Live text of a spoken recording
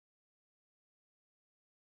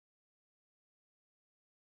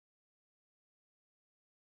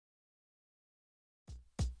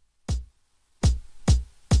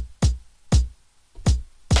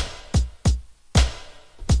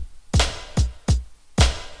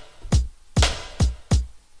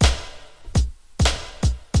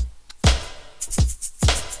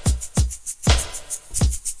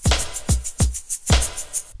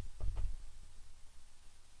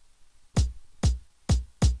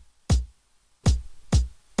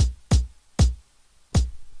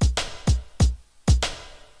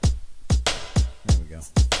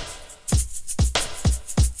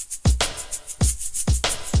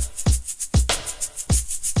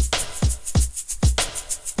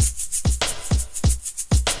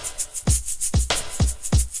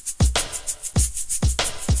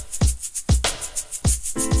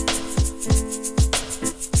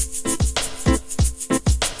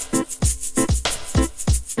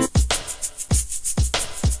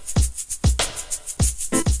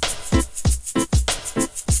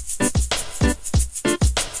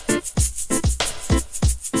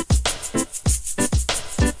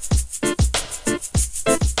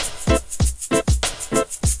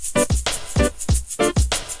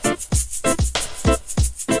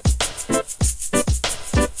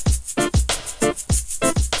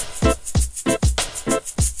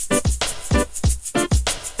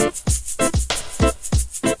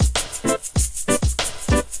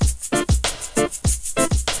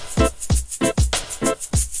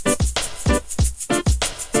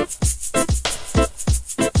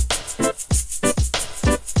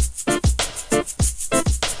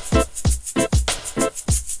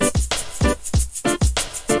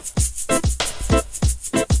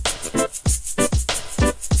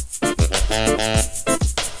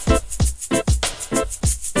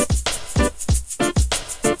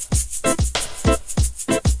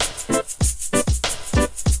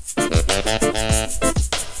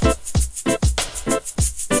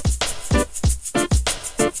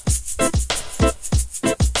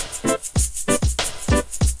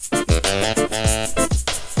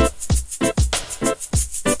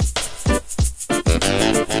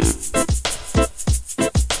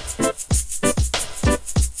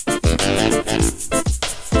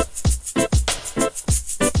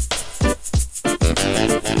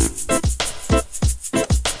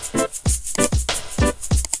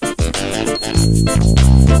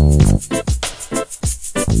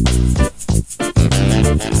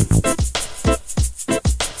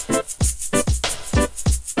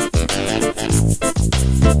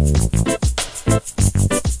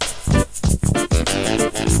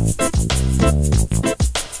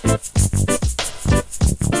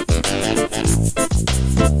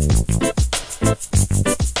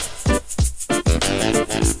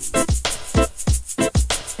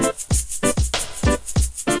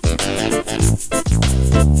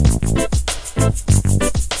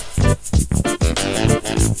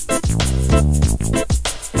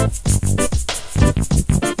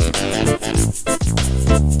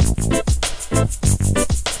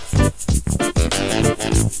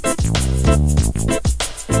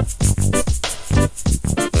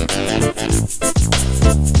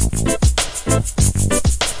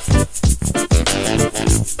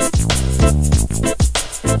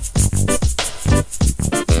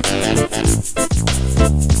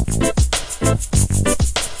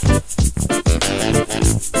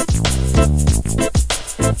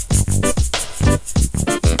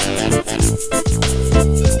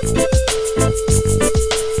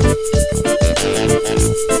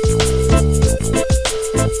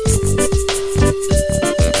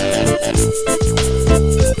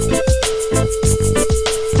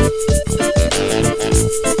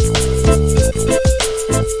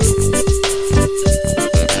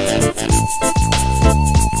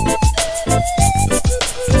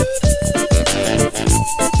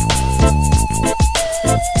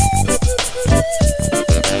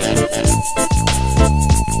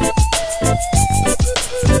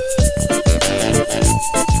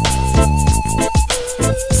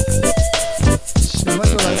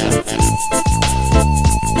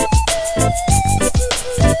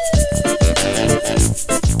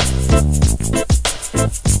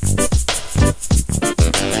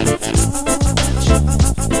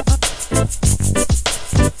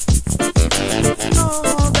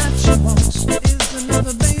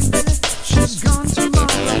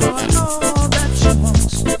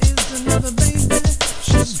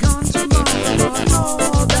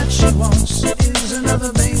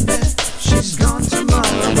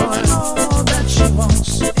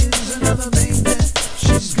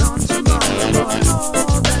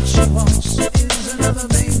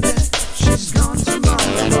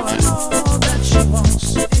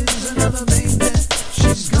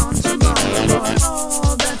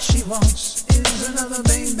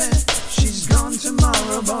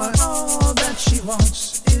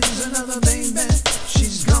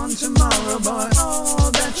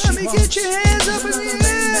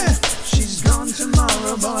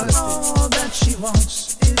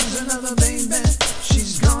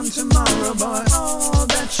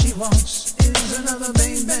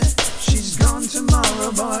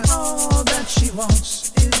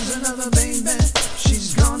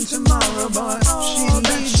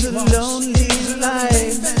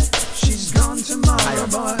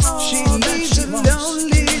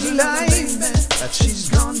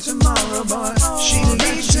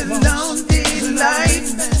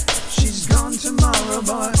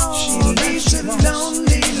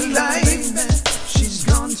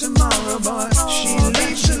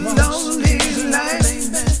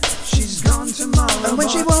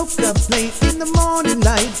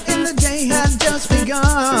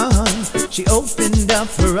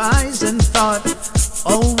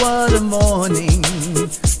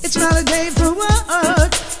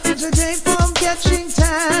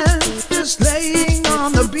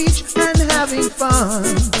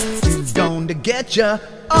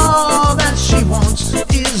All that she wants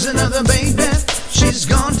is another baby. She's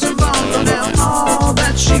gone tomorrow now. All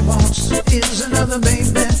that she wants is another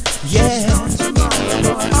baby. Yeah.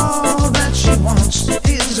 All that she wants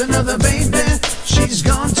is another baby. She's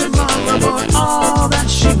gone tomorrow, boy. All that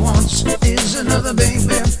she wants is another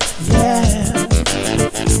baby. Yeah.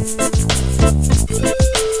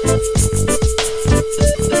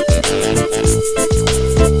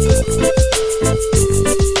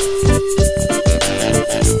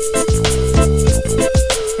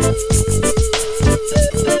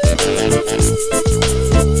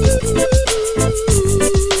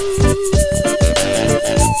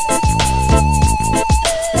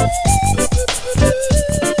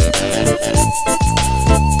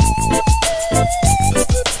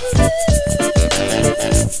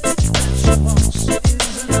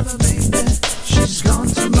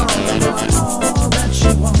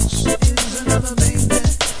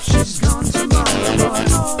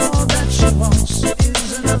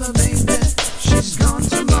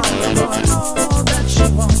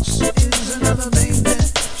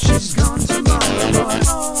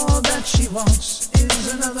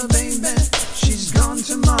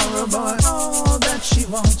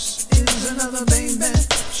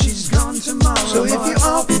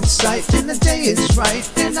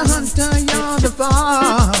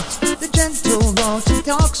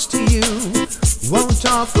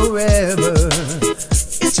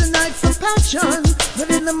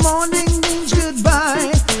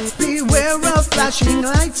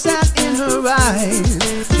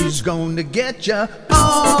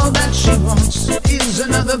 All that she wants is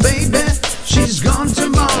another baby. She's gone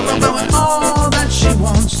tomorrow, but all that she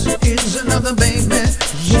wants is another baby.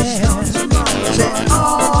 Yeah. Say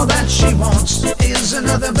all that she wants is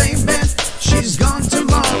another baby. She's gone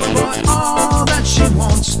tomorrow, boy. All that she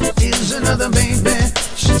wants is another baby.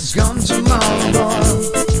 She's gone tomorrow,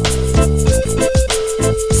 boy.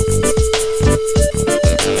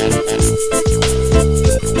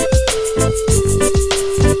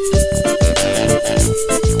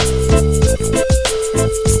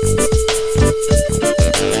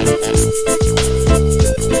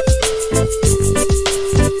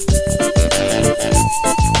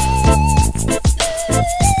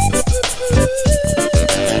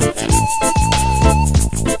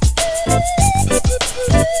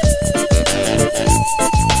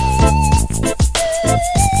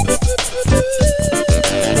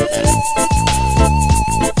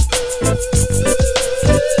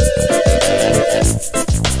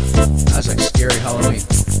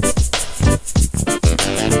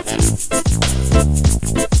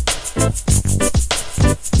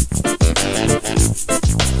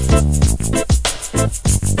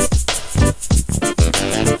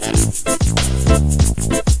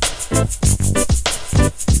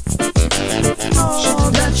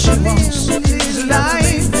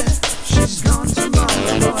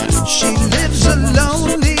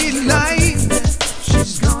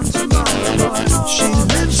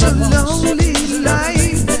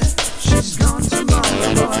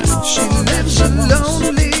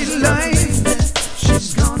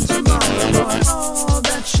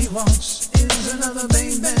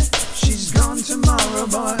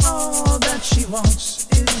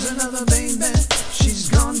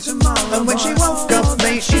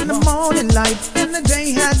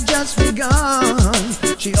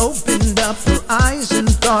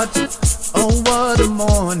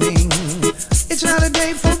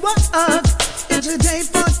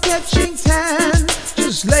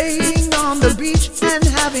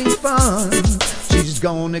 run. She's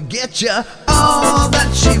gonna get you. All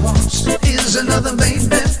that she wants is another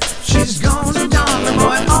baby. She's gonna darling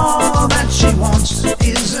boy. All that she wants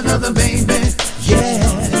is another baby. Yeah.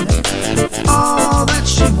 All that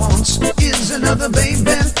she wants is another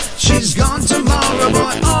baby. She's gone tomorrow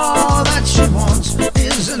boy. All that she wants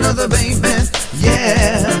is another baby.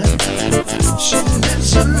 Yeah. She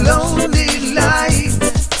lives a lonely life.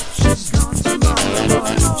 She's gone tomorrow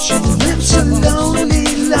boy. She lives a lonely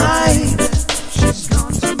life. She's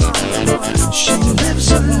gone tomorrow boy. She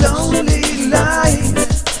lives a lonely life.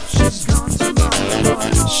 She's gone tomorrow boy.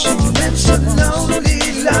 She lives a lonely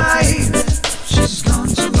life. She's gone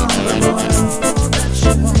tomorrow boy. All that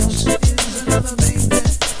she wants is another baby.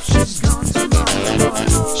 She's gone tomorrow boy.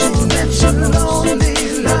 She lives a lonely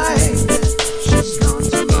life. She's gone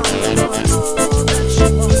tomorrow boy. All that she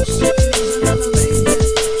wants is another baby.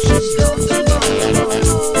 She's gone tomorrow boy.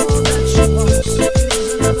 All that she wants is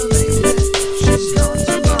another baby. She's gone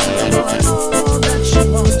tomorrow boy. All that she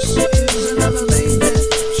wants is another baby.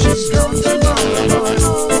 She's gone tomorrow boy. All that she wants is another baby. She's gone tomorrow boy.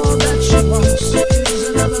 All that she wants is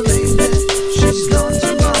another baby. She's gone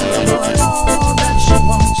tomorrow boy. All that she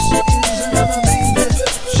wants is another baby.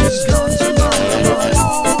 She's gone tomorrow boy.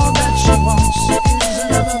 All that she wants is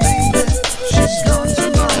another baby. She's gone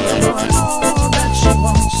tomorrow boy. All that she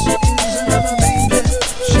wants is another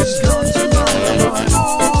baby. She's gone tomorrow boy.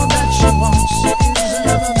 All that she wants is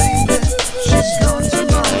another baby. She's gone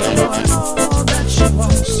tomorrow boy. All that she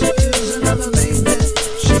wants is another baby.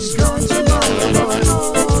 She's gone tomorrow boy.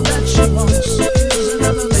 All that she wants is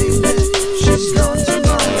another baby. She's gone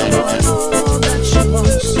tomorrow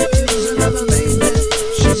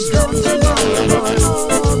boy.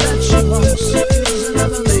 All that she wants is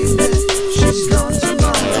another baby. She's gone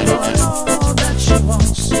tomorrow boy. All that she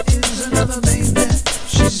wants is another baby.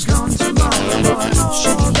 She's gone tomorrow boy.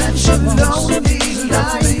 She lives a lonely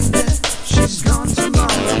life. She's gone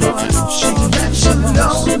tomorrow boy. She lives a lonely life. She's gone tomorrow boy. She lives a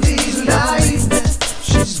lonely life.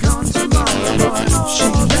 She's gone tomorrow boy.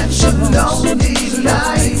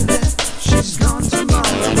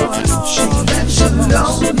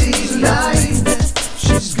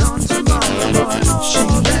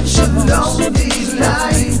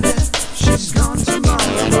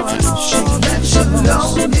 She lives a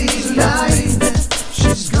lonely life.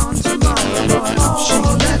 She's gone tomorrow boy. She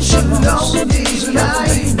lives a lonely life.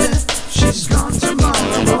 She's gone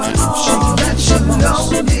tomorrow boy. She lives a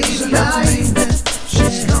lonely life.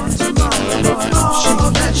 She's gone tomorrow boy. She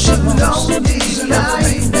lives a lonely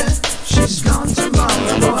life. She's gone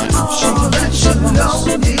tomorrow boy. She lives a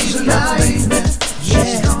lonely life.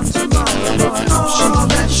 She's gone tomorrow boy. She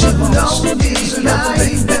lives a lonely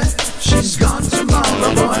life. She's gone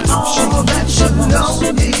tomorrow boy. She lives a lonely life. She's gone tomorrow boy. She lives a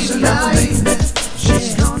lonely life.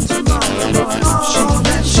 She's gone tomorrow boy. She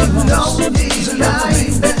lives a lonely life.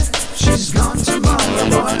 She's gone tomorrow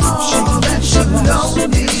boy. She lives a lonely life. She's gone tomorrow boy. She lives a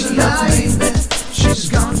lonely life. She's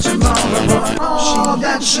gone tomorrow boy. All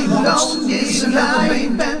that she wants is another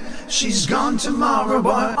baby. She's gone tomorrow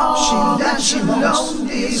boy. All that she wants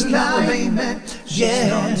is another baby.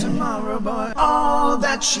 Yeah. She's gone tomorrow boy. All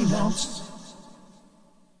that she wants